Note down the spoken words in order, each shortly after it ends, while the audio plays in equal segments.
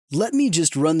"Let me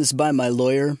just run this by my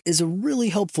lawyer" is a really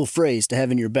helpful phrase to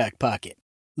have in your back pocket.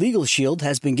 Legal Shield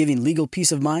has been giving legal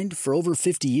peace of mind for over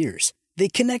 50 years. They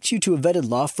connect you to a vetted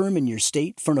law firm in your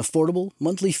state for an affordable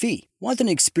monthly fee. Want an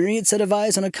experienced set of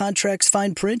eyes on a contract's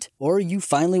fine print? Or you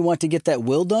finally want to get that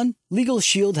will done? Legal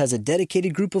Shield has a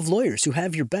dedicated group of lawyers who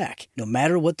have your back, no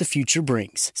matter what the future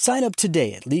brings. Sign up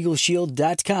today at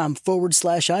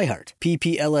LegalShield.com/iHeart.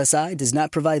 PPLSI does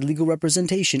not provide legal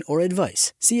representation or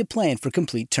advice. See a plan for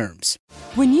complete terms.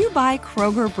 When you buy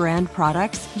Kroger brand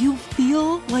products, you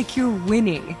feel like you're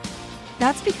winning.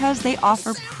 That's because they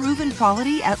offer proven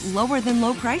quality at lower than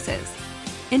low prices.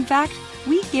 In fact,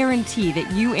 we guarantee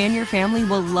that you and your family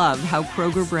will love how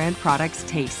Kroger brand products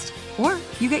taste, or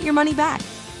you get your money back.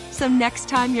 So next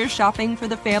time you're shopping for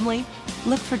the family,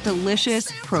 look for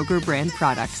delicious Kroger brand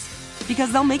products,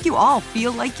 because they'll make you all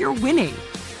feel like you're winning.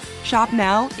 Shop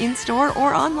now, in-store,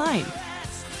 or online.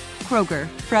 Kroger,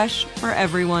 fresh for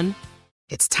everyone.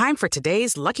 It's time for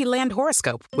today's Lucky Land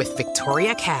horoscope with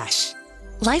Victoria Cash.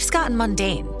 Life's gotten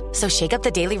mundane, so shake up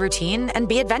the daily routine and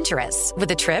be adventurous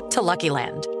with a trip to Lucky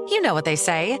Land. You know what they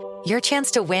say, your chance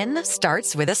to win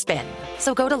starts with a spin.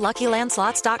 So go to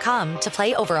LuckyLandSlots.com to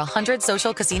play over 100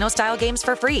 social casino-style games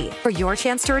for free for your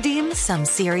chance to redeem some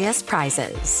serious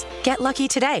prizes. Get lucky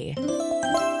today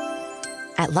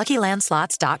at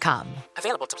LuckyLandSlots.com.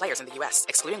 Available to players in the U.S.,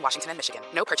 excluding Washington and Michigan.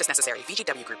 No purchase necessary.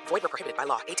 VGW Group. Void where prohibited by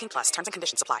law. 18+. Terms and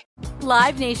conditions apply.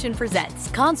 Live Nation presents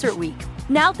Concert Week.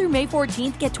 Now through May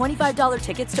 14th, get $25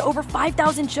 tickets to over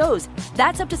 5,000 shows.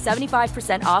 That's up to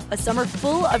 75% off a summer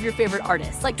full of your favorite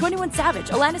artists like 21 Savage,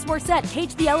 Alanis Morissette,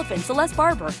 Cage the Elephant, Celeste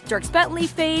Barber, Dierks Bentley,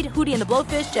 Fade, Hootie and the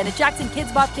Blowfish, Janet Jackson,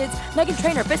 Kids Bop Kids, Meghan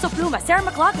Trainor, Peso Pluma, Sarah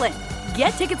McLachlan.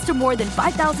 Get tickets to more than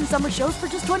 5,000 summer shows for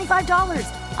just $25.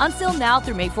 Until now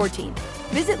through May 14th.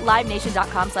 Visit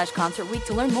LiveNation.com/Concert Week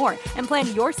to learn more and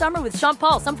plan your summer with Sean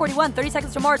Paul, Sum 41, 30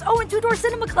 Seconds to Mars, and Two Door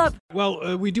Cinema Club.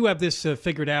 Well, we do have this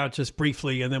figured out just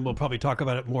briefly, and then we'll probably talk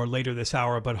about it more later this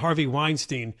hour. But Harvey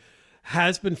Weinstein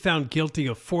has been found guilty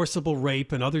of forcible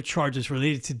rape and other charges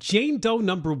related to Jane Doe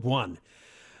number 1,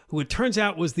 who it turns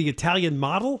out was the Italian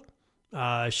model.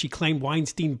 She claimed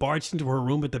Weinstein barged into her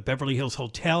room at the Beverly Hills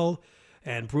Hotel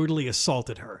and brutally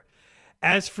assaulted her.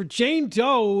 As for Jane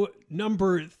Doe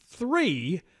number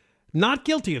 3, not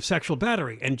guilty of sexual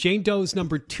battery. And Jane Doe's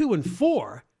number 2 and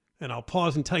 4, and I'll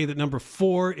pause and tell you that number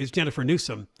 4 is Jennifer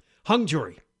Newsom, hung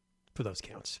jury for those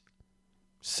counts.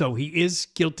 So he is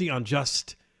guilty on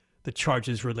just the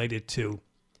charges related to,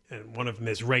 and one of them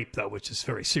is rape, though, which is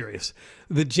very serious,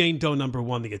 the Jane Doe number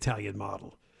 1, the Italian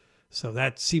model. So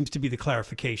that seems to be the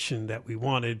clarification that we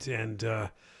wanted. And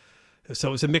so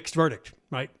it was a mixed verdict,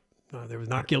 right? There was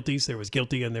not guilties, there was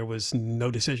guilty, and there was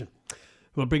no decision.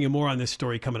 We'll bring you more on this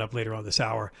story coming up later on this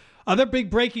hour. Other big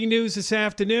breaking news this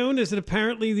afternoon is that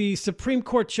apparently the Supreme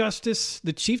Court Justice,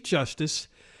 the Chief Justice,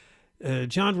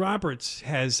 John Roberts,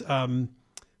 has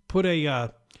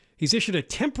he's issued a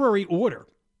temporary order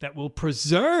that will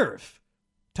preserve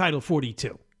Title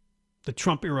 42, the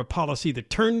Trump-era policy that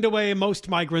turned away most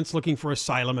migrants looking for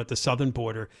asylum at the southern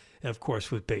border, and of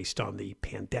course was based on the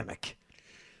pandemic.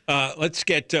 Let's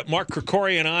get Mark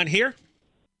Krikorian on here.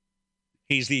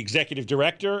 He's the executive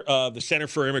director of the Center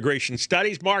for Immigration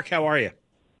Studies. Mark, how are you?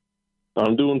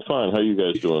 I'm doing fine. How are you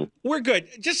guys doing? We're good.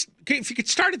 Just if you could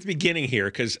start at the beginning here,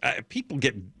 because people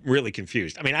get really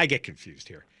confused. I mean, I get confused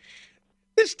here.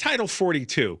 This Title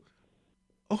 42,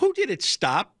 who did it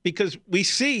stop? Because we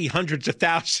see hundreds of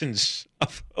thousands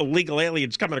of illegal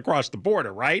aliens coming across the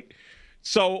border, right?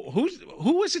 So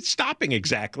who was it stopping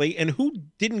exactly, and who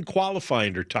didn't qualify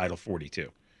under Title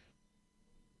 42?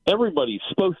 Everybody's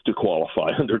supposed to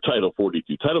qualify under Title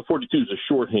 42. Title 42 is a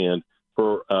shorthand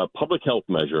for a public health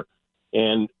measure,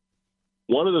 and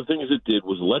one of the things it did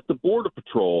was let the Border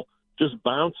Patrol just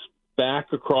bounce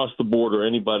back across the border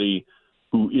anybody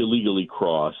who illegally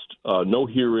crossed. No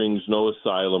hearings, no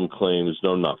asylum claims,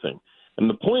 no nothing. And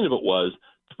the point of it was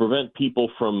to prevent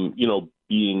people from,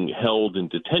 being held in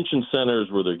detention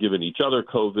centers where they're giving each other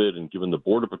COVID and giving the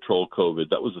Border Patrol COVID.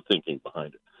 That was the thinking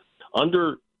behind it.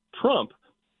 Under Trump,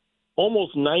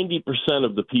 almost 90%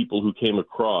 of the people who came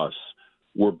across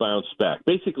were bounced back.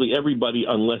 Basically everybody,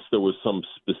 unless there was some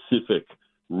specific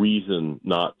reason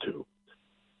not to.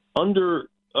 Under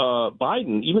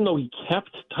Biden, even though he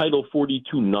kept Title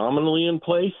 42 nominally in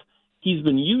place, he's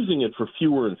been using it for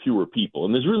fewer and fewer people.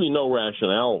 And there's really no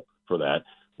rationale for that.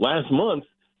 Last month,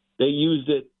 they used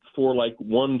it for like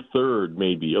 1/3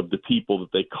 maybe of the people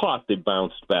that they caught, they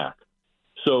bounced back.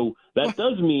 So that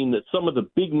does mean that some of the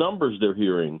big numbers you're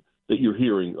hearing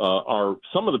are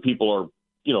some of the people are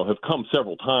have come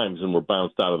several times and were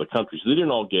bounced out of the country. So they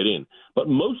didn't all get in. But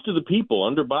most of the people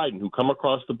under Biden who come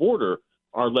across the border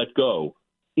are let go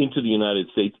into the United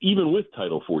States, even with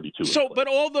Title 42. So, but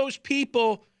all those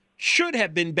people should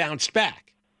have been bounced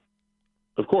back.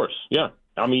 Of course, yeah.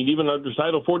 I mean, even under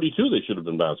Title 42, they should have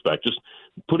been bounced back. Just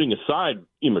putting aside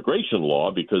immigration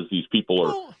law because these people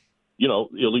are,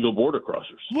 illegal border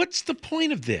crossers. What's the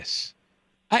point of this?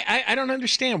 I don't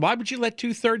understand. Why would you let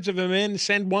 2/3 of them in,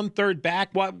 send 1/3 back?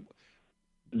 Why?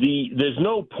 There's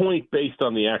no point based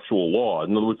on the actual law.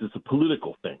 In other words, it's a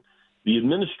political thing. The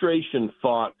administration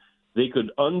thought they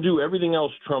could undo everything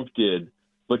else Trump did,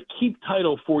 but keep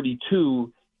Title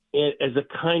 42 as a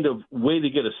kind of way to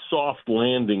get a soft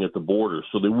landing at the border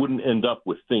so they wouldn't end up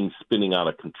with things spinning out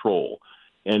of control.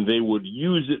 And they would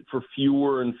use it for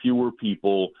fewer and fewer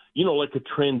people, like a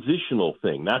transitional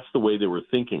thing. That's the way they were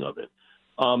thinking of it.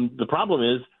 The problem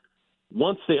is,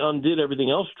 once they undid everything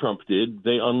else Trump did,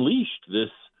 they unleashed this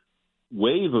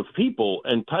wave of people,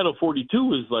 and Title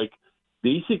 42 is like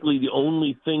basically the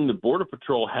only thing the Border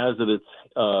Patrol has at its,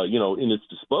 in its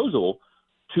disposal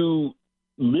to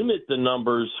limit the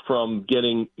numbers from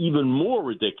getting even more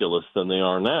ridiculous than they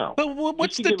are now. But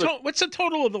what's the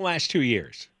total of the last 2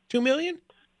 years? 2 million?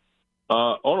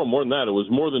 No, more than that. It was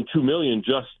more than 2 million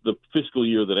just the fiscal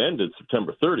year that ended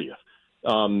September 30th.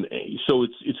 So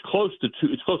it's close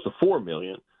to 4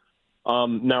 million.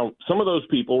 Now, some of those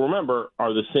people, remember,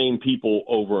 are the same people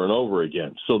over and over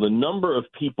again. So the number of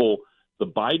people the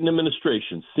Biden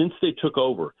administration, since they took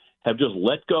over, have just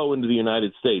let go into the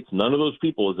United States, none of those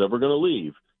people is ever going to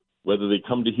leave, whether they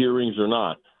come to hearings or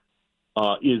not,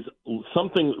 is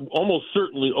something almost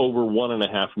certainly over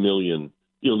 1.5 million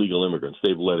illegal immigrants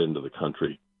they've let into the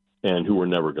country and who are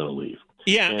never going to leave.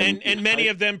 Yeah, and many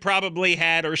of them probably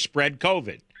had or spread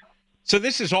COVID. So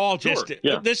this is all just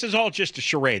this is all just a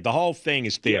charade. The whole thing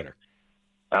is theater.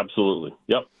 Yeah, absolutely.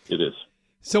 Yep, it is.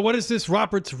 So what does this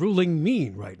Roberts ruling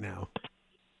mean right now?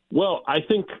 Well, I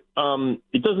think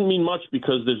it doesn't mean much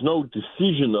because there's no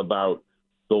decision about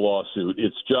the lawsuit.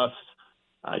 It's just,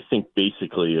 I think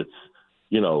basically it's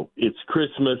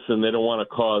Christmas and they don't want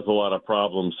to cause a lot of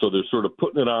problems, so they're sort of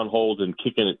putting it on hold and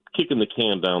kicking the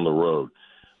can down the road.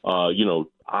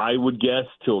 I would guess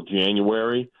till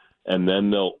January, and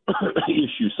then they'll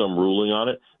issue some ruling on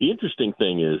it. The interesting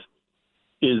thing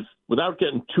is without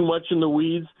getting too much in the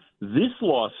weeds, this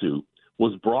lawsuit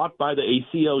was brought by the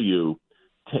ACLU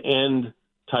to end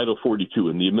Title 42,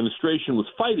 and the administration was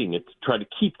fighting it to try to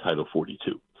keep Title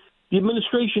 42. The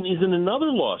administration is in another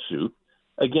lawsuit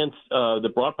against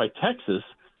that brought by Texas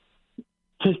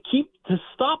to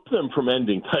stop them from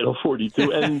ending Title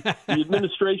 42, and the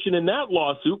administration in that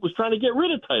lawsuit was trying to get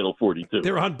rid of Title 42.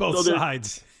 They're on both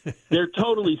sides. They're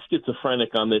totally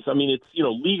schizophrenic on this. I mean, it's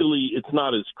legally it's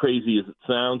not as crazy as it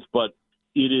sounds, but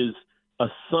it is a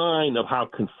sign of how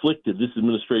conflicted this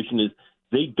administration is.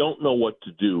 They don't know what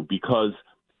to do because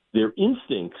their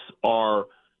instincts are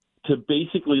to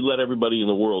basically let everybody in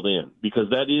the world in, because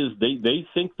that is they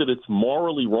think that it's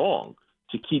morally wrong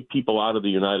to keep people out of the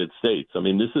United States. I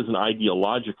mean, this is an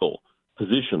ideological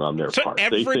position on their part.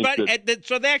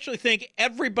 So they actually think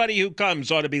everybody who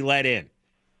comes ought to be let in.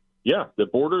 Yeah, the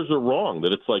borders are wrong,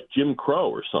 that it's like Jim Crow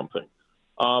or something.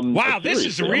 Wow, this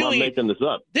is really... I'm not making this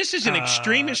up. This is an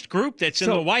extremist group that's in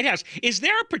the White House. Is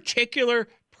there a particular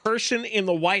person in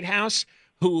the White House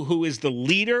who is the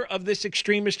leader of this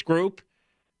extremist group?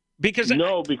 Because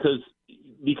actually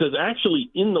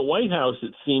in the White House,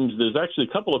 it seems there's actually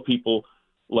a couple of people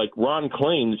like Ron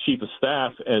Klain, the chief of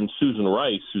staff, and Susan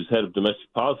Rice, who's head of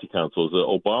Domestic Policy Council, is an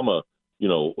Obama,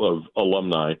 of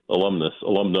alumna.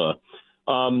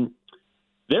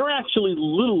 They're actually a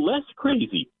little less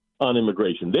crazy on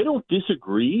immigration. They don't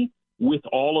disagree with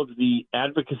all of the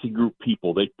advocacy group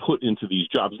people they put into these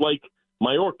jobs, like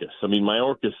Mayorkas. I mean,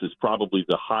 Mayorkas is probably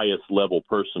the highest level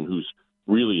person who's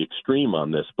really extreme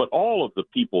on this, but all of the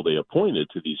people they appointed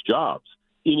to these jobs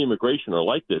in immigration are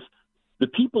like this. The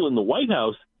people in the White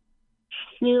House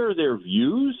share their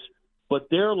views, but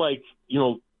they're like,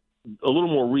 a little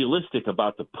more realistic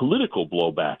about the political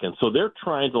blowback. And so they're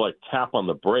trying to tap on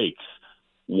the brakes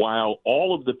while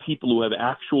all of the people who have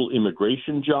actual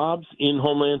immigration jobs in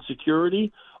Homeland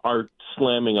Security are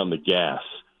slamming on the gas.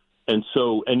 And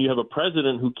you have a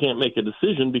president who can't make a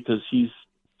decision because he's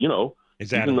in no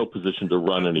position to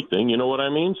run anything. You know what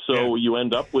I mean? So you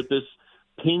end up with this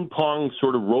ping pong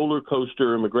sort of roller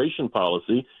coaster immigration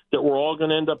policy that we're all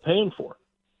going to end up paying for.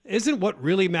 Isn't what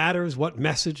really matters what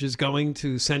message is going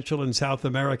to Central and South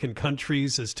American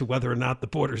countries as to whether or not the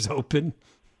border's open?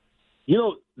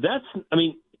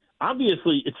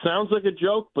 Obviously it sounds like a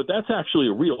joke, but that's actually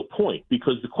a real point,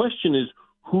 because the question is,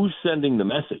 who's sending the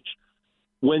message.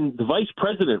 When the vice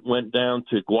president went down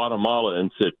to Guatemala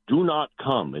and said, "Do not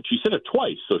come," and she said it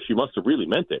twice, so she must have really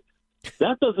meant it.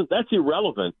 That's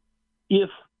irrelevant if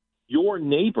your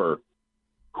neighbor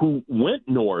who went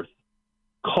north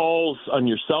calls on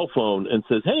your cell phone and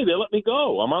says, "Hey, they let me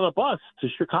go. I'm on a bus to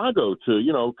Chicago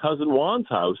to, cousin Juan's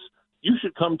house. You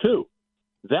should come too."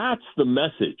 That's the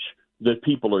message that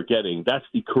people are getting. That's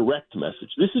the correct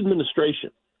message. This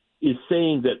administration is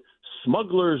saying that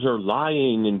smugglers are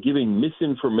lying and giving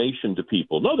misinformation to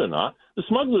people. No, they're not. The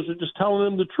smugglers are just telling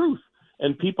them the truth,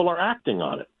 and people are acting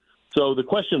on it. So the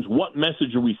question is, what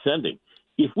message are we sending?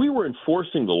 If we were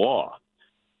enforcing the law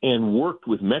and worked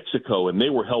with Mexico and they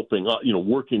were helping,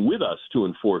 working with us to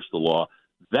enforce the law,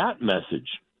 that message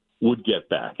would get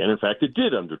back. And in fact, it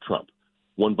did under Trump.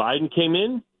 When Biden came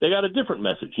in, they got a different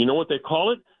message. You know what they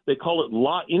call it? They call it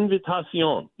la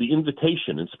invitación, the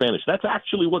invitation in Spanish. That's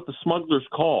actually what the smugglers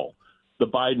call the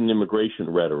Biden immigration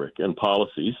rhetoric and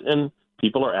policies, and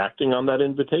people are acting on that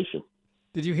invitation.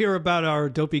 Did you hear about our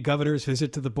dopey governor's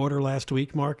visit to the border last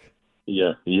week, Mark?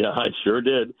 Yeah, I sure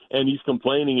did. And he's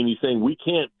complaining and he's saying, we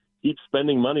can't keep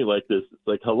spending money like this. It's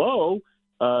like, hello?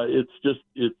 It's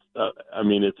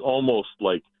almost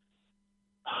like,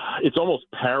 it's almost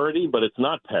parody, but it's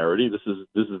not parody. This is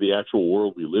the actual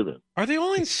world we live in. Are they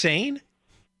all insane?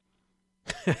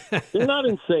 They're not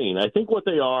insane. I think what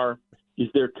they are is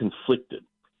they're conflicted.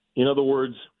 In other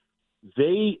words,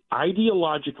 they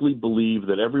ideologically believe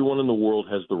that everyone in the world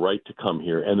has the right to come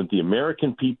here and that the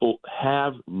American people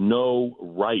have no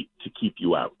right to keep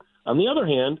you out. On the other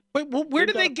hand, where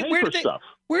do they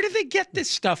get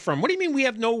this stuff from? What do you mean we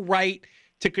have no right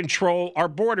to control our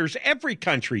borders? Every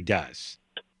country does.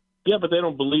 Yeah, but they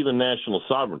don't believe in national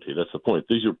sovereignty. That's the point.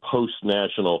 These are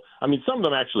post-national. I mean, some of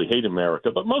them actually hate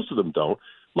America, but most of them don't.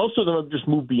 Most of them have just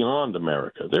moved beyond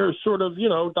America. They're sort of,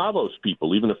 Davos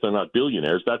people, even if they're not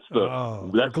billionaires. That's the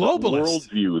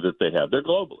worldview that they have. They're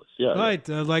globalists, yeah. Right,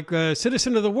 like a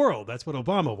citizen of the world. That's what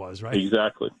Obama was, right?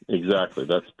 Exactly.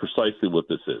 That's precisely what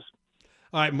this is.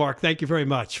 All right, Mark, thank you very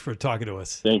much for talking to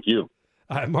us. Thank you.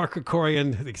 Mark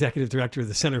Krikorian, the Executive Director of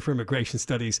the Center for Immigration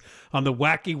Studies, on the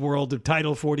wacky world of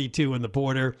Title 42 and the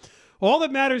border. All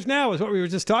that matters now is what we were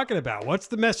just talking about. What's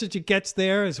the message it gets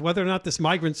there is whether or not this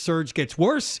migrant surge gets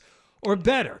worse or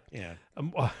better. Yeah.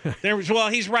 Well,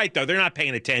 he's right, though. They're not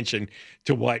paying attention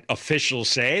to what officials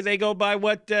say. They go by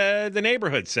what the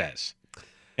neighborhood says.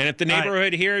 And if the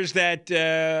neighborhood hears that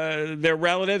their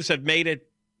relatives have made it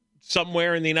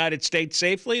somewhere in the United States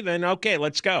safely, then okay,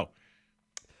 let's go.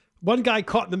 One guy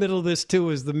caught in the middle of this,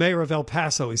 too, is the mayor of El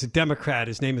Paso. He's a Democrat.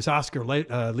 His name is Oscar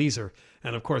Leeser.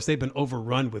 And, of course, they've been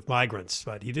overrun with migrants.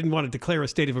 But he didn't want to declare a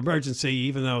state of emergency,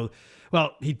 even though,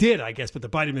 well, he did, I guess, but the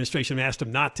Biden administration asked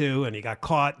him not to, and he got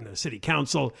caught in the city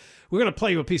council. We're going to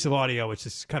play you a piece of audio, which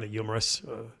is kind of humorous,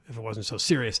 if it wasn't so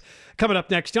serious. Coming up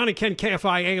next, Johnny Ken,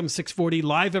 KFI AM 640,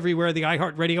 live everywhere, the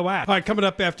iHeartRadio app. All right, coming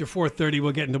up after 4:30,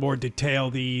 we'll get into more detail.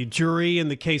 The jury in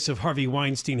the case of Harvey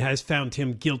Weinstein has found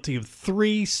him guilty of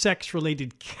 3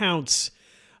 sex-related counts,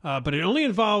 but it only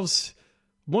involves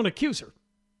one accuser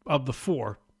of the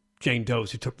 4 Jane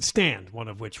Does who took the stand, one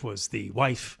of which was the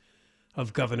wife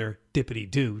of Governor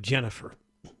Dippity-Doo, Jennifer.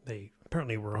 They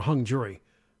apparently were a hung jury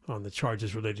on the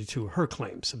charges related to her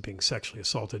claims of being sexually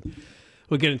assaulted.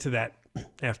 We'll get into that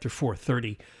after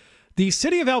 4:30. The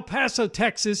city of El Paso,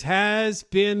 Texas, has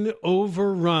been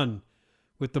overrun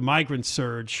with the migrant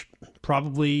surge.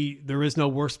 Probably there is no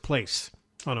worse place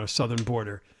on our southern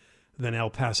border than El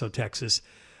Paso, Texas.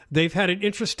 They've had an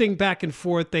interesting back and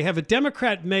forth. They have a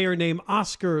Democrat mayor named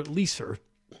Oscar Leeser,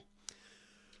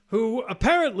 who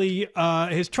apparently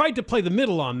has tried to play the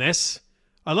middle on this.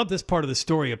 I love this part of the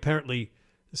story. Apparently,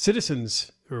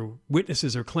 citizens or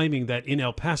witnesses are claiming that in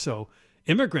El Paso,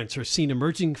 immigrants are seen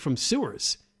emerging from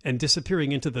sewers and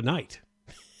disappearing into the night.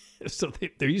 So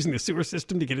they're using the sewer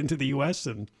system to get into the U.S.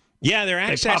 and they're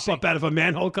accessing. They pop up out of a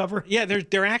manhole cover. Yeah, they're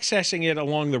accessing it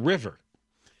along the river.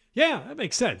 Yeah, that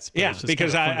makes sense. Yeah,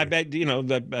 because I bet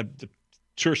the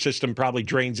sewer system probably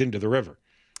drains into the river.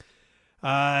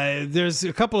 There's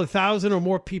a couple of thousand or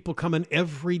more people coming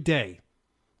every day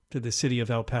to the city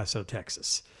of El Paso,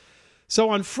 Texas. So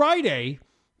on Friday,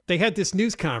 they had this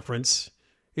news conference.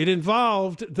 It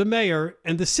involved the mayor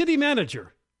and the city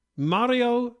manager,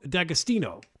 Mario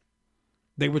D'Agostino.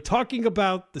 They were talking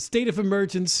about the state of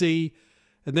emergency,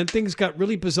 and then things got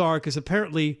really bizarre because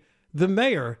apparently the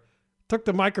mayor took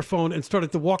the microphone and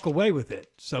started to walk away with it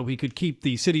so he could keep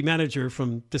the city manager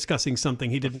from discussing something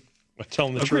he didn't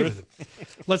telling the agree truth.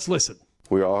 with. Let's listen.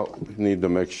 We all need to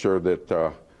make sure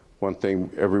that one thing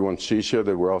everyone sees here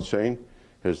that we're all saying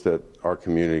is that our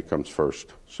community comes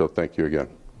first. So thank you again.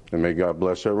 And may God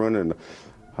bless everyone. And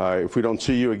if we don't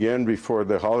see you again before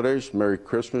the holidays, Merry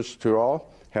Christmas to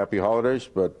all. Happy holidays,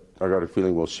 but I got a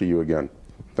feeling we'll see you again.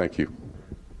 Thank you.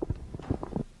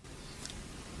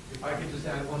 If I could just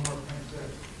add one more point.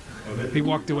 He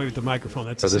walked away with the microphone.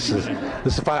 That's this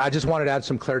is fine. I just wanted to add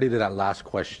some clarity to that last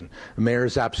question. The mayor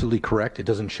is absolutely correct. It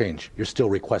doesn't change. You're still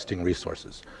requesting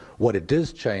resources. What it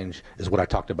does change is what I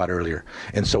talked about earlier.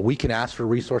 And so we can ask for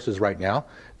resources right now.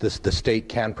 The state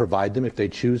can provide them if they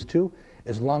choose to,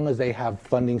 as long as they have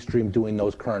funding stream doing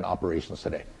those current operations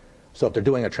today. So if they're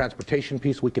doing a transportation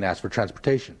piece, we can ask for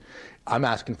transportation. I'm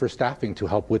asking for staffing to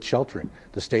help with sheltering.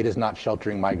 The state is not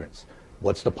sheltering migrants.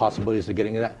 What's the possibilities of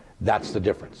getting that? That's the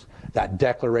difference. That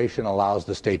declaration allows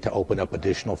the state to open up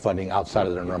additional funding outside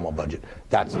of their normal budget.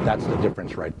 That's the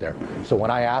difference right there. So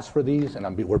when I ask for these,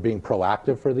 and we're being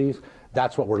proactive for these,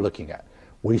 that's what we're looking at.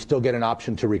 We still get an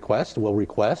option to request. We'll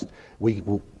request.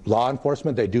 Law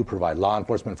enforcement, they do provide. Law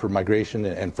enforcement for migration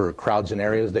and for crowds and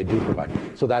areas, they do provide.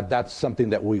 So that's something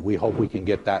that we hope we can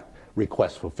get that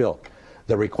request fulfilled.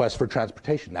 The request for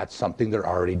transportation, that's something they're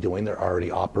already doing. They're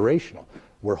already operational.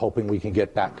 We're hoping we can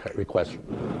get that request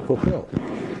fulfilled.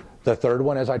 The third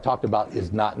one, as I talked about,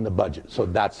 is not in the budget. So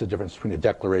that's the difference between a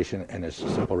declaration and a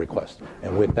simple request.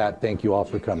 And with that, thank you all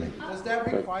for coming. Does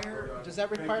that require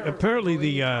apparently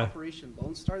the Operation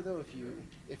Lone Star though? If you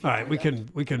all right,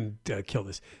 we can kill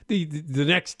this. The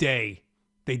next day,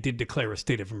 they did declare a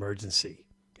state of emergency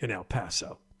in El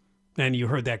Paso. And you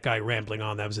heard that guy rambling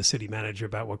on. That was a city manager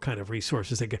about what kind of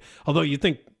resources they get. Although you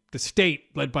think the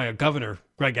state, led by a governor,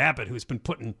 Greg Abbott, who's been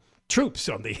putting troops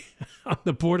on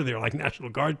the border there, like National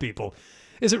Guard people,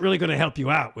 isn't really going to help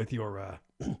you out with your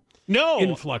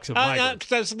influx of migrants.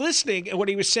 Because I was listening, and what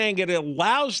he was saying, it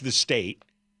allows the state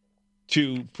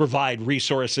to provide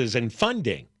resources and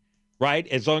funding, right?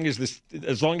 As long as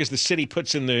the city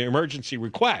puts in the emergency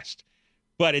request,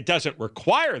 but it doesn't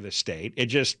require the state; it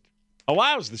just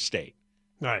allows the state,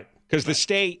 right? Because the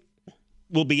state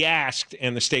will be asked,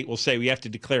 and the state will say, we have to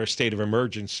declare a state of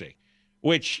emergency,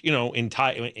 which,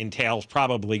 entails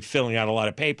probably filling out a lot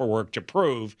of paperwork to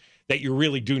prove that you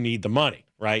really do need the money,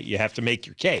 right? You have to make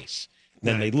your case.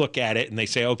 Then they look at it and they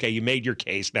say, okay, you made your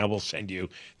case. Now we'll send you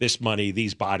this money,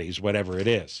 these bodies, whatever it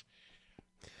is.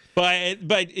 But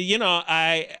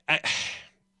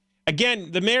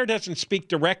again, the mayor doesn't speak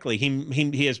directly.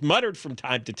 He has muttered from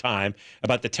time to time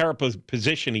about the terrible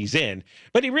position he's in,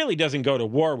 but he really doesn't go to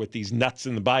war with these nuts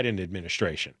in the Biden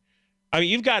administration. I mean,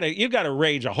 you've got to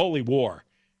rage a holy war,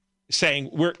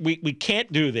 saying we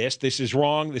can't do this. This is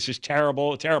wrong. This is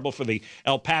terrible. Terrible for the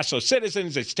El Paso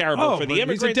citizens. It's terrible for the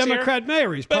immigrants. He's a Democrat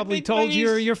mayor. He's probably told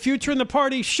you your future in the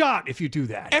party shot if you do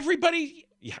that. Everybody,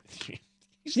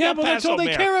 but that's all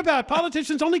they care about.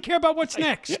 Politicians only care about what's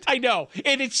next. I know,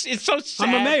 and it's so sad.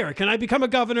 I'm a mayor. Can I become a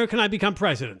governor? Can I become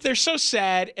president? They're so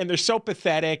sad and they're so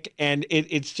pathetic, and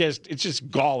it's just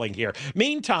galling here.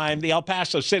 Meantime, the El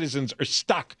Paso citizens are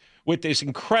stuck with this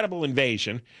incredible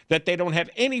invasion that they don't have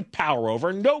any power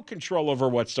over, no control over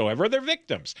whatsoever. They're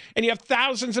victims. And you have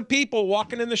thousands of people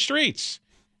walking in the streets.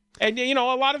 And, a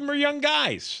lot of them are young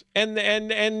guys. And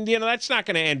that's not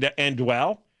going to end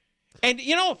well. And,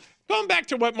 going back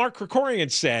to what Mark Krikorian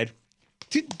said,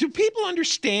 do people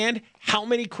understand how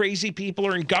many crazy people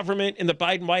are in government in the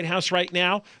Biden White House right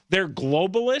now? They're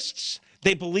globalists.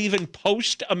 They believe in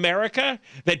post-America,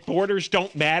 that borders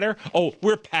don't matter. Oh,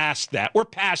 we're past that. We're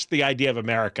past the idea of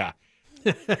America.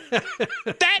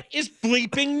 That is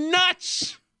bleeping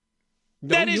nuts.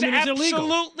 That is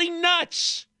absolutely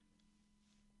nuts.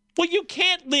 Well, you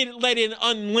can't let in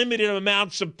unlimited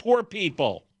amounts of poor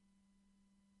people.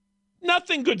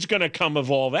 Nothing good's going to come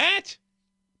of all that.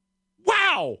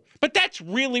 Wow. But that's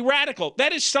really radical.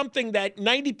 That is something that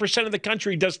 90% of the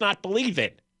country does not believe in.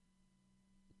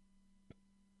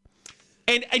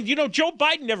 And Joe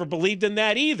Biden never believed in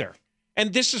that either.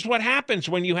 And this is what happens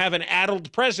when you have an addled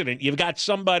president. You've got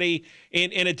somebody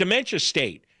in a dementia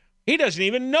state. He doesn't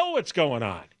even know what's going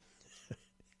on.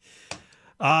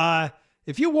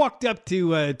 If you walked up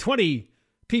to 20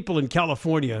 people in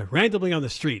California randomly on the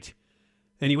street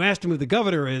and you asked them who the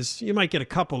governor is, you might get a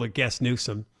couple to guess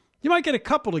Newsom. You might get a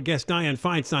couple to guess Dianne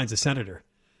Feinstein's a senator.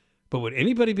 But would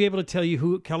anybody be able to tell you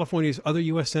who California's other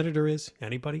U.S. senator is?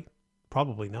 Anybody?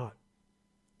 Probably not.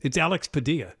 It's Alex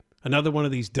Padilla, another one of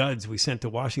these duds we sent to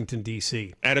Washington,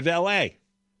 D.C. Out of L.A.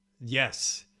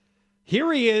 Yes.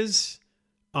 Here he is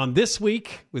on This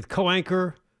Week with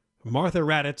co-anchor Martha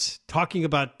Raddatz talking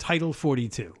about Title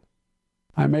 42.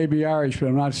 I may be Irish, but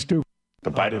I'm not stupid.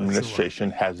 The Biden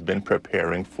administration has been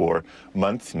preparing for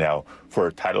months now for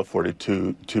Title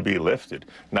 42 to be lifted,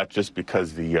 not just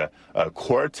because the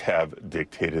courts have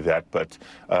dictated that, but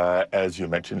as you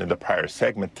mentioned in the prior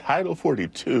segment, Title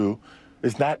 42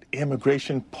 is not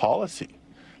immigration policy.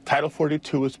 Title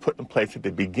 42 was put in place at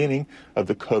the beginning of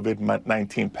the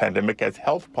COVID-19 pandemic as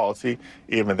health policy.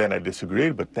 Even then I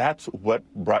disagreed, but that's what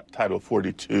brought Title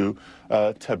 42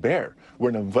 to bear. We're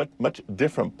in a much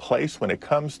different place when it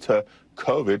comes to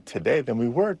COVID today than we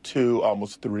were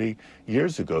almost 3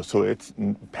 years ago. So it's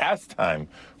past time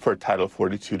for Title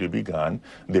 42 to be gone.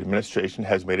 The administration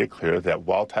has made it clear that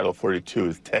while Title 42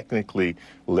 is technically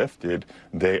lifted,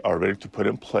 they are ready to put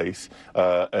in place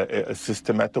a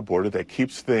system at the border that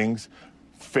keeps things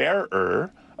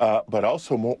fairer, but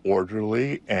also more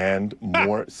orderly and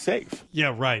more safe.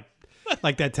 Yeah, right.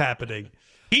 Like that's happening.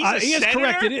 He's a he is senator?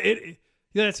 correct.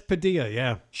 Yeah, that's Padilla,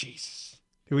 yeah. Jesus.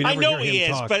 I know he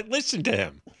is, but listen to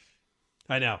him.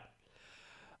 I know.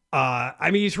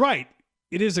 I mean, he's right.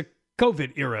 It is a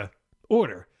COVID era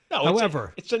order. No,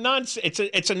 however, it's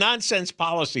a nonsense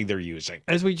policy they're using.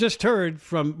 As we just heard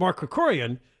from Mark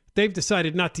Krikorian, they've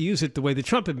decided not to use it the way the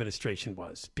Trump administration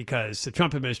was, because the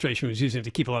Trump administration was using it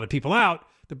to keep a lot of people out.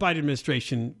 The Biden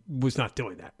administration was not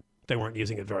doing that. They weren't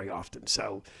using it very often.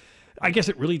 So I guess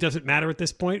it really doesn't matter at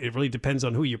this point. It really depends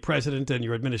on who your president and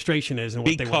your administration is and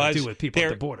what they want to do with people at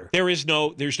the border. There's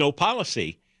no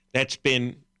policy that's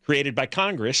been created by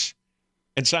Congress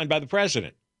and signed by the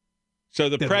president. So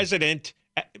the president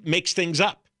makes things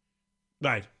up.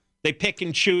 Right. They pick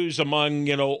and choose among,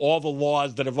 all the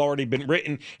laws that have already been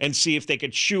written and see if they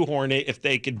could shoehorn it, if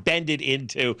they could bend it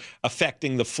into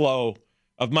affecting the flow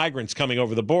of migrants coming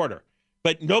over the border.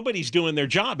 But nobody's doing their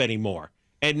job anymore.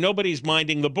 And nobody's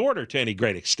minding the border to any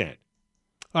great extent.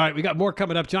 All right, we got more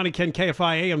coming up. Johnny Ken,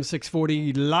 KFI AM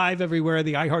 640, live everywhere,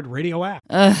 the iHeartRadio app.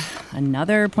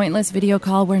 Another pointless video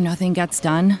call where nothing gets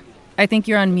done. I think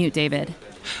you're on mute, David.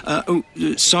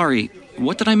 Sorry.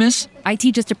 What did I miss?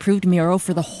 IT just approved Miro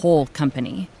for the whole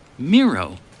company.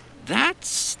 Miro?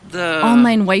 That's the...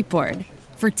 Online whiteboard.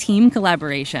 For team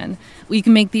collaboration. We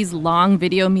can make these long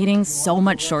video meetings so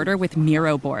much shorter with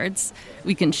Miro boards.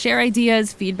 We can share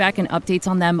ideas, feedback, and updates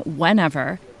on them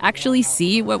whenever. Actually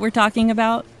see what we're talking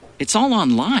about. It's all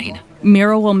online.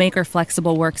 Miro will make our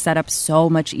flexible work setup so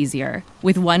much easier.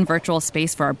 With one virtual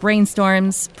space for our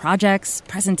brainstorms, projects,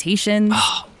 presentations.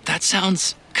 Oh, that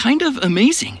sounds kind of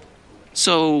amazing.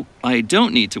 So I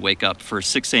don't need to wake up for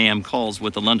 6 a.m. calls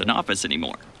with the London office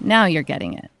anymore. Now you're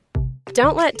getting it.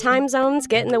 Don't let time zones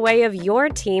get in the way of your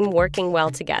team working well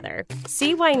together.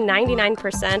 See why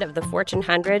 99% of the Fortune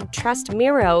 100 trust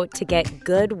Miro to get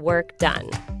good work done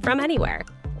from anywhere.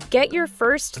 Get your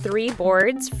first 3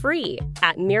 boards free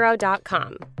at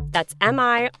Miro.com. That's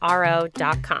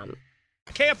MIRO.com.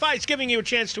 KFI is giving you a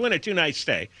chance to win a 2-night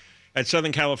stay at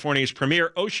Southern California's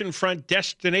premier oceanfront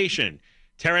destination,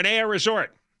 Terranea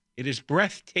Resort. It is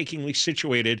breathtakingly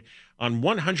situated on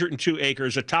 102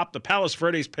 acres atop the Palos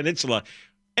Verdes Peninsula.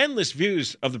 Endless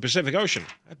views of the Pacific Ocean.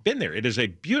 I've been there. It is a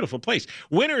beautiful place.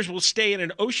 Winners will stay in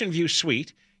an ocean view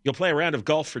suite. You'll play a round of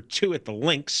golf for 2 at the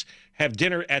links, have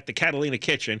dinner at the Catalina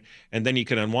Kitchen, and then you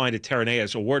can unwind at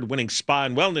Terranea's award-winning spa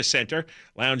and wellness center,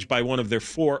 lounge by one of their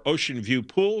 4 ocean view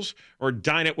pools, or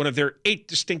dine at one of their 8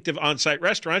 distinctive on-site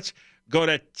restaurants. Go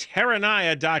to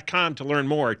Terranea.com to learn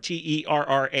more.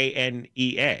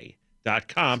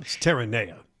 TERRANEA.com. It's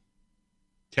Terranea.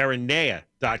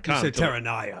 Terranea.com. You said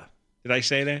Terranea. Did I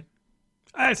say that?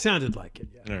 It sounded like it,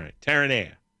 yeah. All right.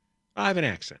 Terranea. I have an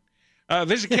accent.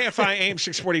 Visit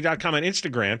KFIAM640.com on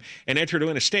Instagram and enter to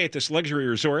win a stay at this luxury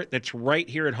resort that's right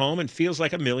here at home and feels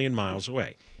like a million miles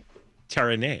away.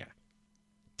 Terranea.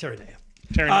 Terranea.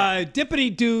 Terranea.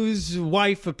 Dippity Doo's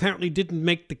wife apparently didn't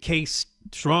make the case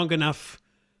strong enough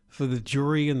for the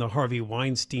jury in the Harvey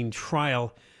Weinstein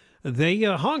trial. They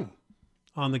hung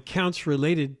on the counts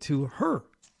related to her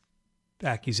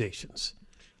accusations.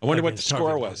 I wonder what the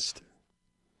score was.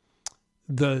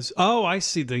 I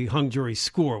see the hung jury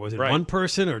score. Was it one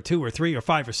person or 2 or 3 or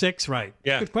 5 or 6? Right.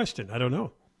 Yeah. Good question. I don't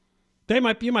know. You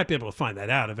might be able to find that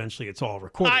out. Eventually, it's all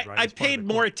recorded, right? I paid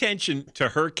more attention to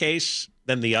her case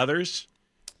than the others.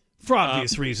 For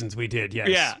obvious reasons, we did, yes.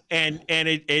 Yeah, and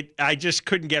I just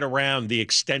couldn't get around the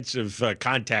extensive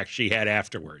contact she had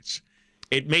afterwards.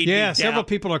 It made me doubt. Several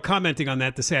people are commenting on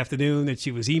that this afternoon, that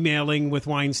she was emailing with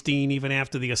Weinstein even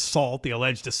after the assault, the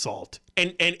alleged assault.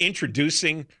 And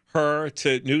introducing her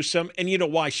to Newsom. And you know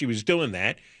why she was doing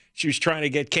that? She was trying to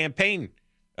get campaign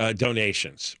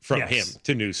donations from him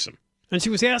to Newsom. And she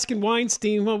was asking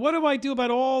Weinstein, well, what do I do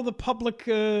about all the public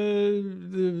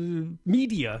the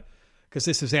media because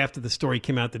this is after the story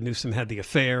came out that Newsom had the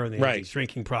affair and they had Right. these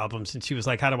drinking problems. And she was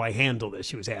like, how do I handle this?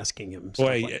 She was asking him stuff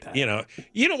Boy, like that.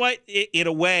 you know what? In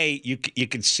a way, you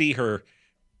can see her.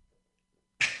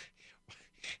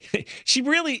 She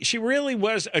really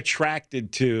was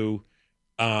attracted to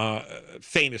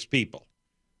famous people.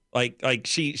 Like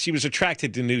she was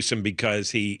attracted to Newsom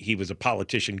because he was a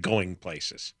politician going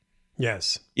places.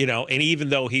 Yes. You know, and even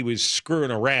though he was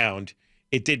screwing around,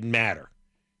 it didn't matter.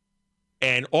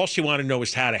 And all she wanted to know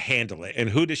was how to handle it. And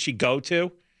who does she go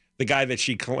to? The guy that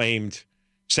she claimed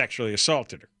sexually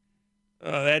assaulted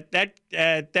her.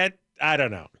 That I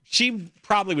don't know. She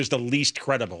probably was the least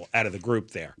credible out of the group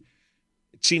there.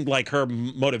 It seemed like her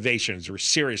motivations were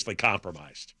seriously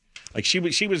compromised. Like she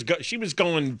was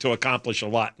going to accomplish a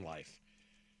lot in life.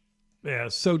 Yeah.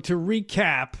 So to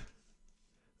recap,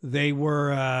 they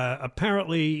were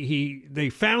apparently they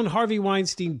found Harvey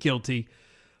Weinstein guilty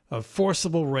of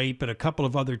forcible rape and a couple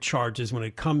of other charges when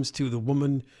it comes to the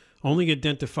woman only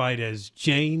identified as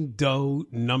Jane Doe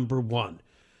number 1.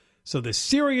 So the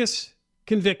serious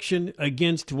conviction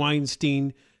against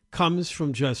Weinstein comes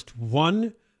from just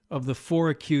one of the 4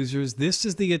 accusers. This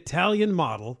is the Italian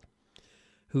model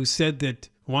who said that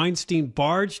Weinstein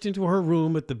barged into her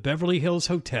room at the Beverly Hills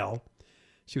Hotel.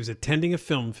 She was attending a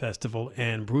film festival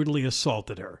and brutally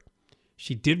assaulted her.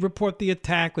 She did report the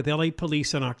attack with LA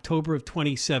police in October of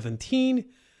 2017,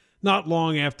 not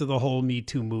long after the whole Me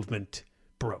Too movement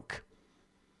broke.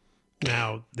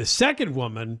 Now, the second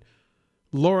woman,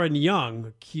 Lauren Young,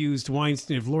 accused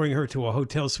Weinstein of luring her to a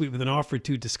hotel suite with an offer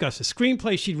to discuss a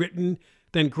screenplay she'd written,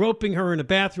 then groping her in a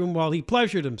bathroom while he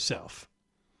pleasured himself.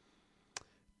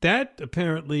 That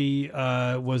apparently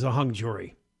was a hung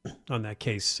jury on that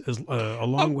case,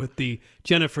 along with the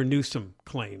Jennifer Newsom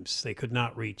claims. They could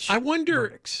not reach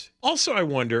verdicts. Also, I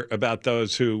wonder about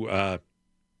those who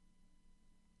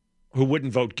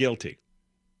wouldn't vote guilty.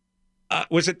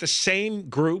 Was it the same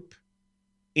group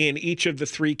in each of the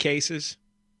 3 cases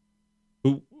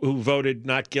who voted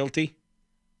not guilty?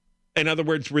 In other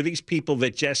words, were these people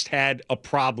that just had a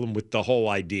problem with the whole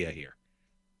idea here?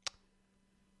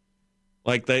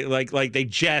 Like they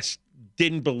just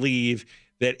didn't believe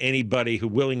that anybody who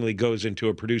willingly goes into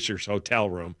a producer's hotel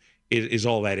room is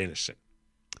all that innocent?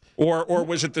 Or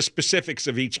was it the specifics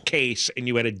of each case and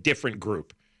you had a different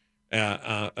group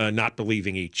not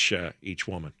believing each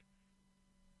woman?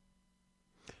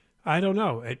 I don't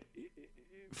know.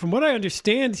 From what I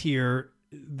understand here,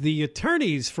 the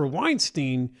attorneys for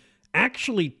Weinstein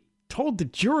actually told the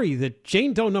jury that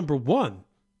Jane Doe number 1,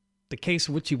 the case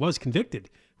in which he was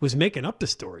convicted, was making up the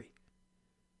story.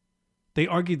 They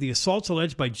argued the assaults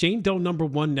alleged by Jane Doe number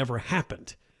 1 never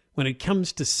happened. When it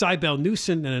comes to Cybele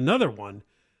Newsom and another one,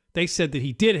 they said that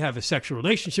he did have a sexual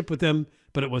relationship with them,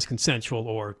 but it was consensual,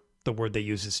 or the word they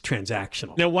use is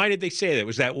transactional. Now, why did they say that?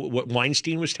 Was that what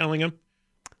Weinstein was telling him?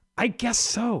 I guess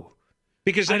so.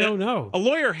 Because I don't know. A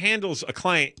lawyer handles a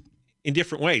client in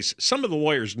different ways. Some of the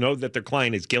lawyers know that their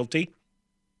client is guilty.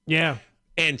 Yeah.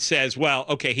 And says, well,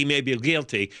 okay, he may be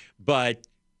guilty, but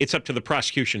it's up to the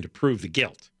prosecution to prove the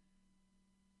guilt.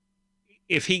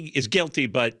 If he is guilty,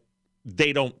 but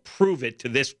they don't prove it to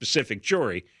this specific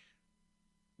jury,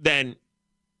 then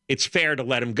it's fair to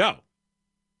let him go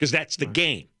because that's the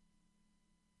game.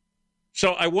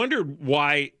 So I wonder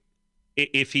why,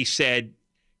 if he said,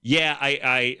 yeah,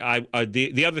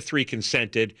 the other 3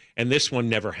 consented and this one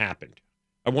never happened.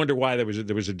 I wonder why there was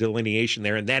a delineation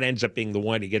there, and that ends up being the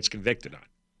one he gets convicted on.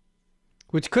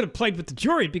 Which could have played with the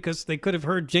jury because they could have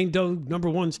heard Jane Doe number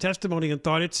 1's testimony and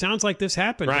thought it sounds like this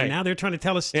happened. Right. And now they're trying to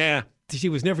tell us yeah, she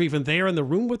was never even there in the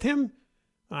room with him.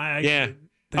 They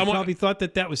probably thought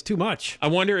that was too much. I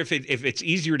wonder if it's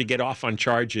easier to get off on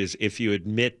charges if you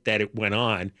admit that it went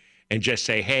on and just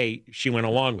say, hey, she went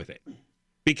along with it.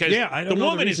 Because the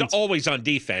woman is always on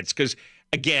defense because,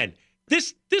 again,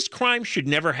 this crime should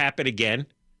never happen again.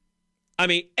 I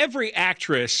mean, every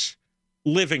actress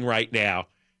living right now,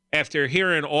 after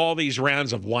hearing all these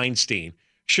rounds of Weinstein,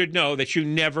 should know that you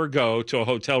never go to a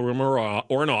hotel room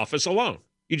or an office alone.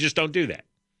 You just don't do that.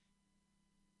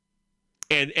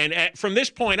 And from this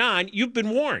point on, you've been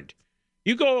warned.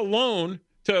 You go alone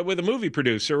with a movie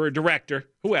producer or a director,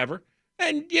 whoever,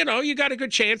 and, you got a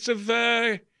good chance of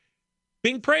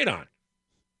being preyed on.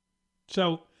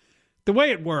 So the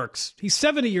way it works, he's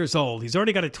 70 years old. He's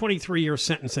already got a 23-year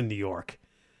sentence in New York.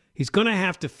 He's going to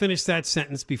have to finish that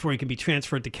sentence before he can be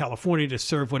transferred to California to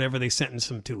serve whatever they sentence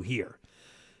him to here.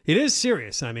 It is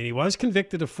serious. I mean, he was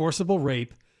convicted of forcible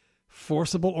rape,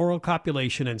 forcible oral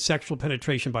copulation, and sexual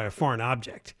penetration by a foreign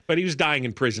object. But he was dying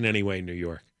in prison anyway in New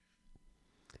York.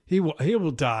 He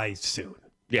will die soon,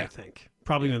 yeah. I think.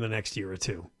 Probably in the next year or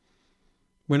two.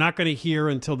 We're not going to hear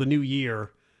until the new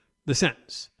year the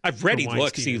sentence. I've read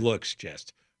Weinstein. he looks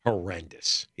just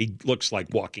horrendous. He looks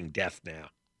like walking death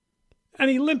now. And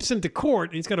he limps into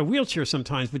court, and he's got a wheelchair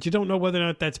sometimes, but you don't know whether or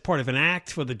not that's part of an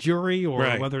act for the jury or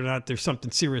whether or not there's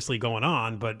something seriously going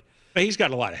on. But he's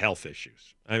got a lot of health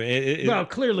issues. I mean, well,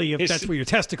 clearly, if that's where your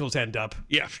testicles end up,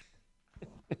 yeah,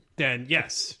 then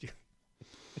yes,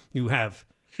 you have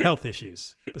health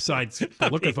issues. Besides the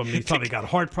look of him, he's probably got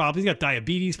heart problems. He's got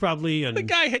diabetes, probably. And the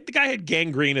guy had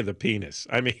gangrene of the penis.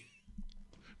 I mean,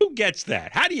 who gets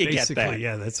that? How do you get that?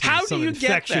 Yeah, that's how some do you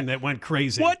infection get that went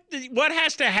crazy. What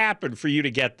has to happen for you to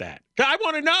get that? I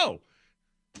want to know.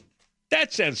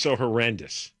 That sounds so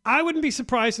horrendous. I wouldn't be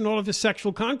surprised in all of his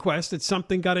sexual conquest that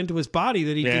something got into his body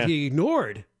that he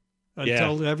ignored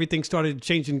until everything started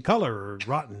changing color or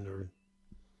rotten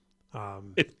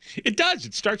or. It does.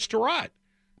 It starts to rot.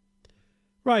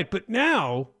 Right, but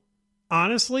now,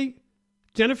 honestly,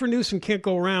 Jennifer Newsom can't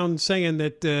go around saying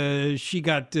that she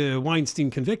got Weinstein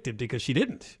convicted because she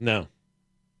didn't. No,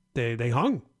 they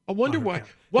hung. I wonder why.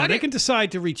 Why they can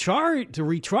decide to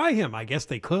retry him? I guess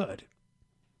they could.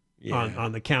 Yeah.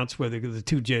 On the counts where the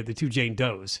two Jane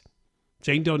Does,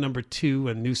 Jane Doe number 2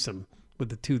 and Newsom with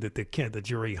the two that the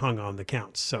jury hung on the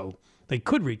counts. So they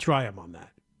could retry him on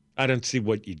that. I don't see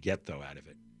what you'd get though out of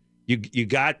it. You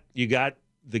got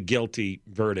the guilty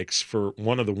verdicts for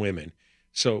one of the women,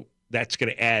 so that's going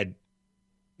to add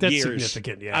years.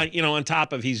 Significant, yeah. On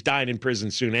top of he's dying in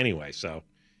prison soon anyway. So,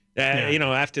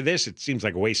 after this, it seems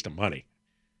like a waste of money.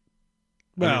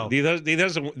 Well,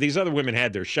 these other women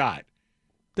had their shot.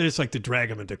 They just like to drag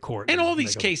them into court. And all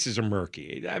these cases are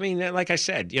murky. I mean, like I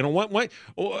said,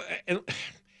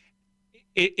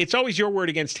 it's always your word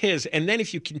against his. And then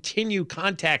if you continue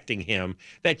contacting him,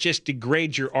 that just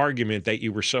degrades your argument that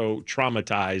you were so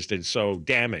traumatized and so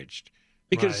damaged.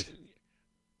 Because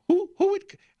who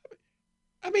would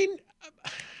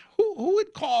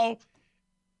call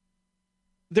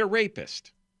their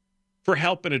rapist for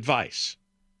help and advice?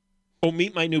 Oh,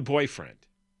 meet my new boyfriend.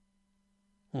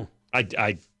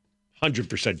 I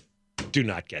 100% do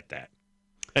not get that.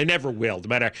 I never will, no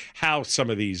matter how some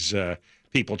of these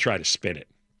people try to spin it.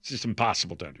 It's just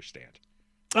impossible to understand.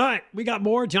 All right, we got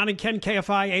more. John and Ken,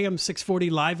 KFI, AM 640,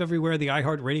 live everywhere, the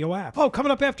iHeartRadio app. Oh,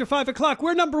 coming up after 5 o'clock,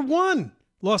 we're number 1.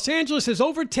 Los Angeles has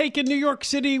overtaken New York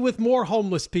City with more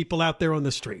homeless people out there on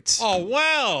the streets. Oh,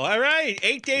 wow. All right.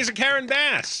 8 days of Karen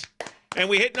Bass. And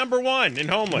we hit number 1 in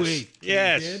homeless.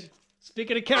 Yes.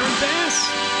 Speaking of Karen Bass,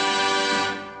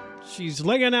 she's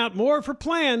laying out more of her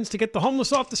plans to get the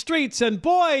homeless off the streets, and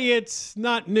boy, it's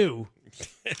not new.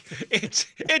 It's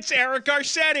Eric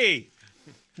Garcetti.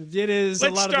 It is a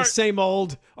lot of the same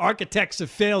old architects of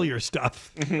failure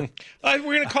stuff. We're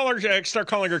going to start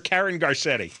calling her Karen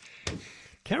Garcetti.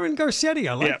 Karen Garcetti,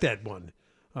 I like that one.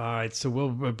 All right, so we'll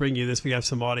bring you this. We have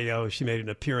some audio. She made an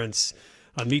appearance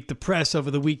on Meet the Press over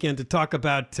the weekend to talk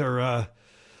about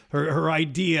her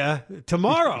idea.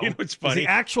 Tomorrow it's funny. Is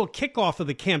the actual kickoff of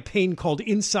the campaign called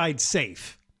Inside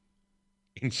Safe.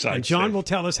 Inside and John Safe. will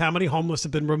tell us how many homeless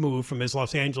have been removed from his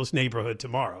Los Angeles neighborhood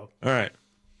tomorrow. All right.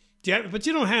 Yeah, but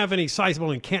you don't have any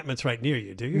sizable encampments right near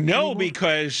you, do you? No,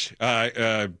 because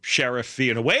Sheriff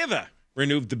Villanueva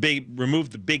removed the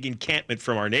big encampment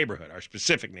from our neighborhood, our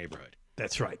specific neighborhood.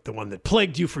 That's right, the one that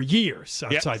plagued you for years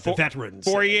outside the veterans.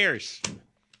 4 years.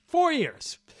 4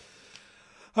 years.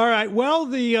 All right, well,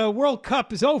 the World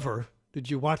Cup is over. Did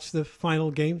you watch the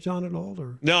final game, John, at all?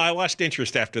 Or? No, I lost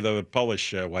interest after the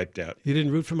Polish wiped out. You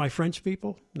didn't root for my French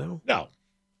people? No? No,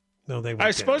 they weren't. I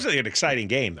was supposedly an exciting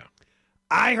game, though.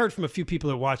 I heard from a few people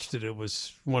that watched it. It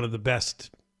was one of the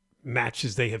best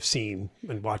matches they have seen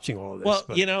in watching all of this. Well,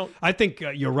 but I think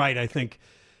you're right. I think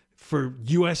for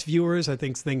U.S. viewers, I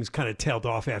think things kind of tailed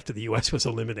off after the U.S. was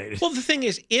eliminated. Well, the thing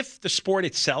is, if the sport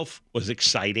itself was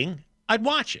exciting, I'd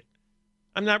watch it.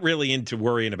 I'm not really into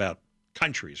worrying about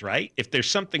countries, right? If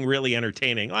there's something really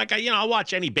entertaining, like, I'll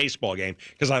watch any baseball game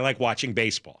because I like watching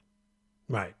baseball.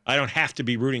 Right. I don't have to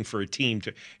be rooting for a team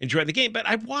to enjoy the game, but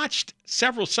I watched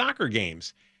several soccer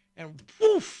games, and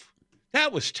woof,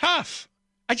 that was tough.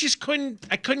 I just couldn't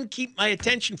keep my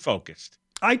attention focused.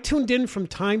 I tuned in from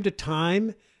time to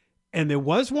time, and there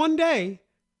was one day,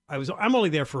 I'm only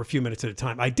there for a few minutes at a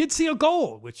time. I did see a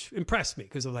goal, which impressed me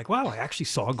because I was like, wow, I actually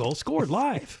saw a goal scored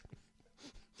live.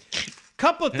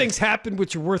 Couple of things happened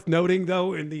which are worth noting,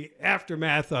 though, in the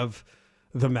aftermath of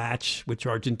the match, which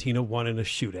Argentina won in a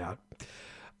shootout.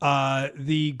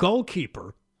 The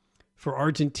goalkeeper for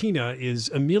Argentina is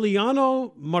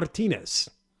Emiliano Martinez.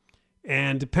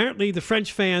 And apparently the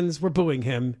French fans were booing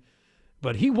him,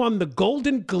 but he won the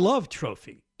Golden Glove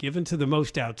trophy, given to the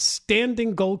most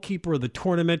outstanding goalkeeper of the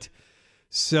tournament.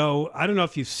 So I don't know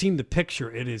if you've seen the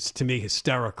picture. It is, to me,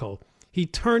 hysterical. He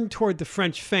turned toward the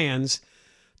French fans,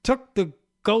 took the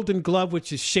Golden Glove,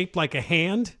 which is shaped like a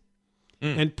hand,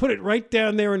 and put it right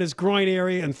down there in his groin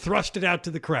area and thrust it out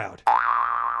to the crowd.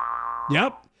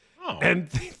 Yep. Oh. And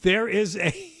there is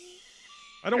a...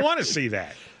 I don't want to see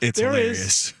that. It's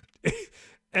hilarious.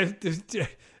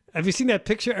 Have you seen that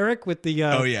picture, Eric, with the...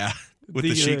 oh, yeah. With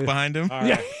the sheik behind him?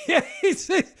 Yeah,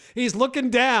 he's looking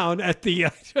down at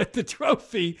the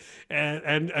trophy,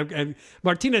 and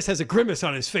Martinez has a grimace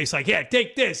on his face, like, yeah,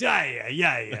 take this,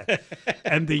 yeah.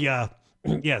 And the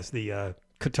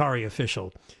Qatari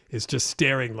official is just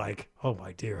staring like, oh,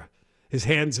 my dear. His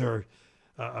hands are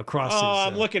across his... Oh,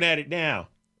 I'm looking at it now.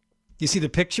 You see the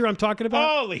picture I'm talking about?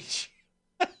 Holy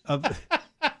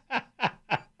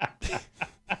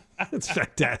It's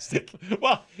fantastic.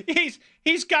 Well,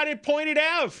 he's got it pointed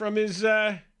out from his...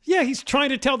 Yeah, he's trying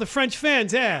to tell the French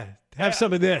fans, have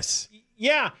some of this.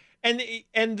 Yeah, and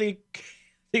the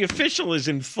official is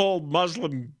in full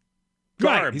Muslim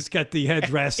garb. Right, he's got the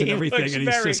headdress and everything, and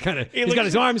he's just kind of... He's got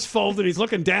his arms folded, he's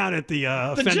looking down at the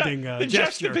offending the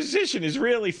gesture. juxtaposition is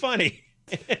really funny.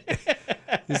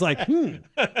 He's like,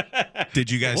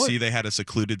 Did you guys see they had a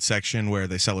secluded section where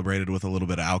they celebrated with a little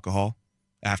bit of alcohol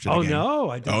after the game? No,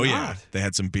 I did not. Oh, yeah. They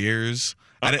had some beers.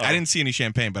 I didn't see any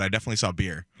champagne, but I definitely saw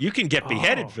beer. You can get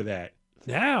beheaded for that.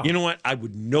 Yeah. You know what? I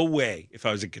would no way, if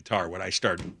I was in Qatar, would I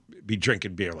start be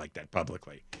drinking beer like that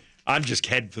publicly. I'm just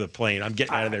heading for the plane. I'm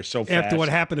getting out of there so fast. After what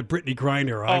happened to Brittany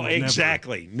Griner, I would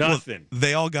exactly. never. Nothing. Well,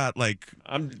 they all got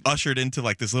ushered into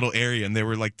this little area, and there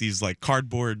were these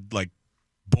cardboard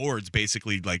boards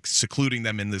basically secluding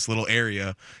them in this little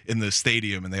area in the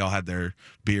stadium, and they all had their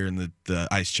beer and the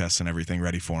ice chests and everything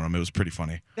ready for them. It was pretty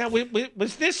funny. Now,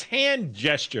 was this hand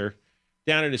gesture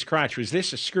down at his crotch, was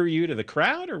this a screw you to the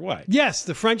crowd or what? Yes,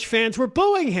 the French fans were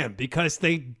booing him because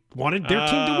they wanted their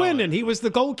team to win, and he was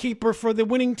the goalkeeper for the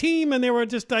winning team, and they were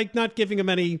just not giving him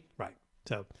any right.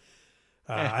 So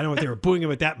I don't know if they were booing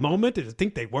him at that moment. I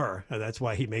think they were. That's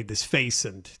why he made this face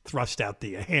and thrust out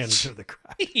the hand to the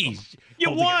crowd.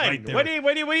 You won. Right, what do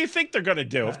you think they're going to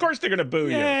do? Of course they're going to boo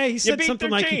you. Yeah, he said beat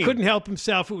something their like team. he couldn't help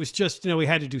himself. It was just, he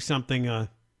had to do something.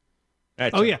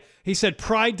 Yeah. He said,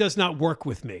 pride does not work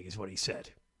with me, is what he said,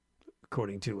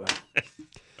 according to...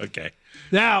 Okay.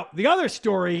 Now, the other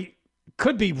story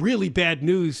could be really bad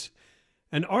news.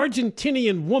 An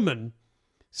Argentinian woman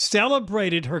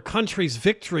celebrated her country's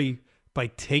victory by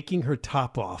taking her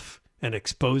top off and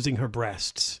exposing her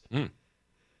breasts.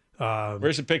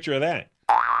 Where's a picture of that?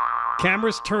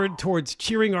 Cameras turned towards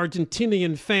cheering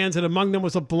Argentinian fans, and among them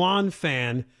was a blonde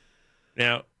fan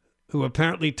who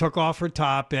apparently took off her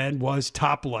top and was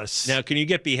topless. Now, can you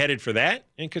get beheaded for that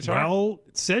in Qatar? Well,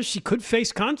 it says she could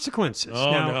face consequences.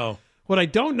 Oh, no. What I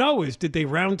don't know is, did they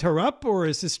round her up, or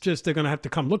is this just they're going to have to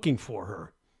come looking for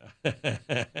her?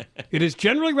 It is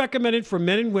generally recommended for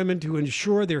men and women to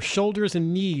ensure their shoulders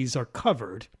and knees are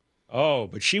covered. Oh,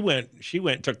 but she went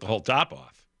and took the whole top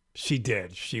off. She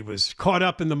did. She was caught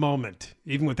up in the moment,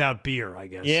 even without beer, I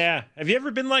guess. Yeah. Have you ever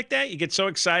been like that? You get so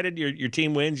excited, your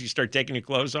team wins, you start taking your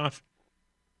clothes off?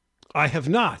 I have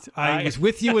not. I was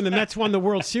with you when the Mets won the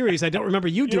World Series. I don't remember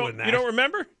you doing that. You don't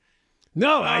remember?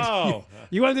 No. Oh.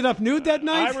 You ended up nude that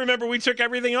night? I remember we took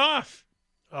everything off.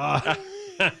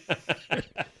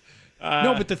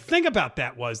 No, but the thing about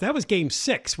that was Game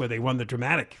 6 where they won the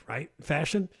dramatic,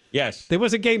 fashion. Yes. There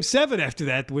was a Game 7 after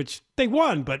that, which they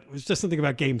won, but it was just something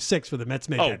about Game 6 where the Mets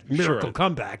made that miracle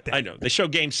comeback. I know. They show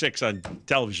Game 6 on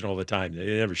television all the time. They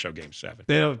never show Game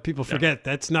 7. People forget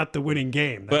that's not the winning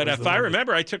game. But if I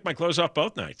remember, I took my clothes off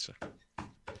both nights.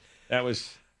 That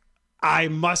was... I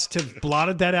must have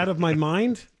blotted that out of my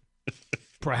mind.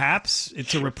 Perhaps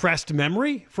it's a repressed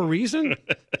memory for a reason.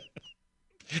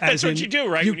 That's what you do,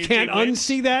 right? You can't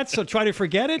unsee that, so try to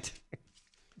forget it.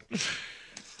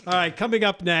 All right, coming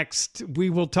up next,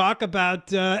 we will talk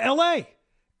about L.A.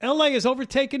 L.A. has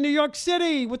overtaken New York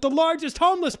City with the largest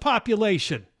homeless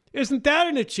population. Isn't that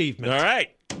an achievement? All right.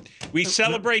 We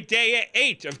celebrate day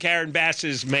 8 of Karen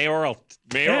Bass's mayoralship.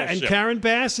 And Karen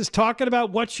Bass is talking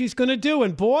about what she's going to do.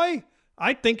 And boy,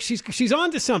 I think she's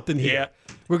on to something here.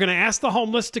 Yeah. We're going to ask the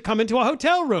homeless to come into a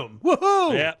hotel room.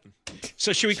 Woohoo! Yeah.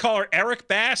 So should we call her Eric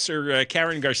Bass or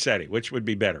Karen Garcetti? Which would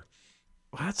be better?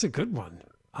 Well, that's a good one.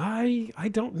 I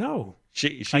don't know.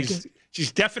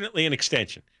 She's definitely an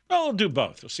extension. Well, we'll do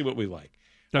both. We'll see what we like.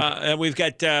 Okay. And we've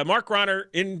got Mark Ronner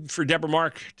in for Deborah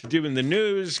Mark to do in the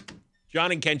news.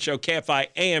 John and Ken Show, KFI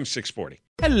AM 640.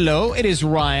 Hello, it is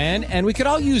Ryan, and we could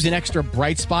all use an extra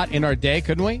bright spot in our day,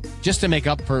 couldn't we? Just to make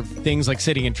up for things like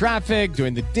sitting in traffic,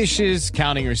 doing the dishes,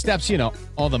 counting your steps, you know,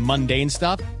 all the mundane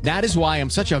stuff. That is why I'm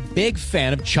such a big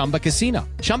fan of Chumba Casino.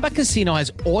 Chumba Casino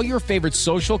has all your favorite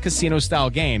social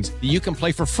casino-style games that you can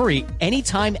play for free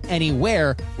anytime,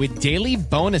 anywhere with daily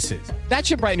bonuses. That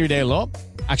should brighten your day a little.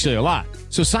 Actually, a lot.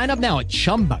 So sign up now at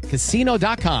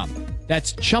ChumbaCasino.com.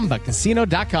 That's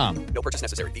ChumbaCasino.com. No purchase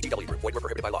necessary. VGW Group. Void where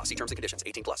prohibited by law. See terms and conditions.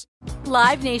 18+.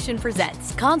 Live Nation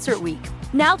presents Concert Week.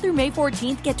 Now through May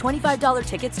 14th, get $25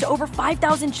 tickets to over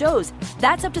 5,000 shows.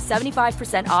 That's up to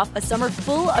 75% off a summer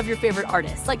full of your favorite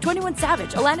artists like 21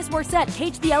 Savage, Alanis Morissette,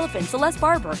 Cage the Elephant, Celeste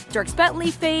Barber, Dierks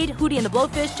Bentley, Fade, Hootie and the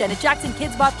Blowfish, Janet Jackson,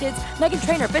 Kids Bop Kids, Meghan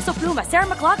Trainor, Peso Pluma, Sarah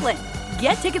McLachlan.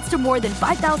 Get tickets to more than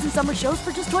 5,000 summer shows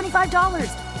for just $25.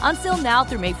 Until now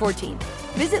through May 14th.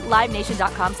 Visit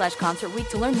LiveNation.com/Concert Week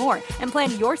to learn more and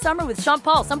plan your summer with Sean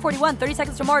Paul, Sum 41, 30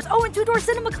 Seconds to Mars, and Two Door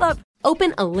Cinema Club.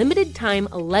 Open a limited-time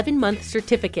 11-month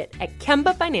certificate at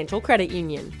Kemba Financial Credit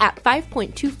Union. At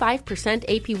 5.25%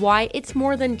 APY, it's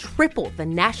more than triple the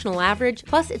national average,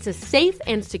 plus it's a safe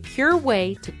and secure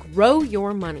way to grow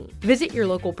your money. Visit your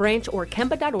local branch or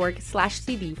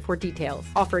kemba.org/CD for details.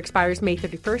 Offer expires May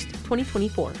 31st,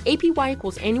 2024. APY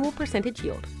equals annual percentage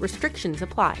yield. Restrictions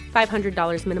apply.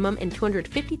 $500 minimum and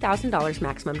 $250,000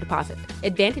 maximum deposit.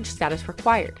 Advantage status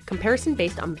required. Comparison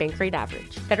based on bank rate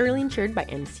average. Federally insured by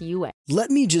NCUA.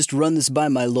 "Let me just run this by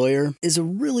my lawyer" is a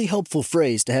really helpful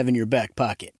phrase to have in your back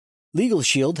pocket. Legal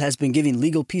Shield has been giving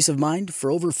legal peace of mind for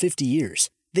over 50 years.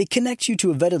 They connect you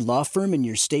to a vetted law firm in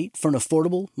your state for an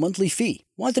affordable monthly fee.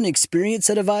 Want an experienced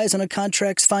set of eyes on a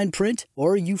contract's fine print?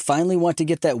 Or you finally want to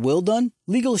get that will done?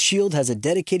 Legal Shield has a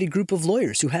dedicated group of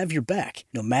lawyers who have your back,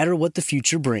 no matter what the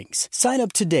future brings. Sign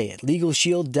up today at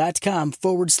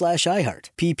LegalShield.com/iHeart.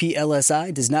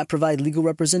 PPLSI does not provide legal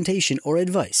representation or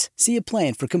advice. See a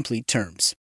plan for complete terms.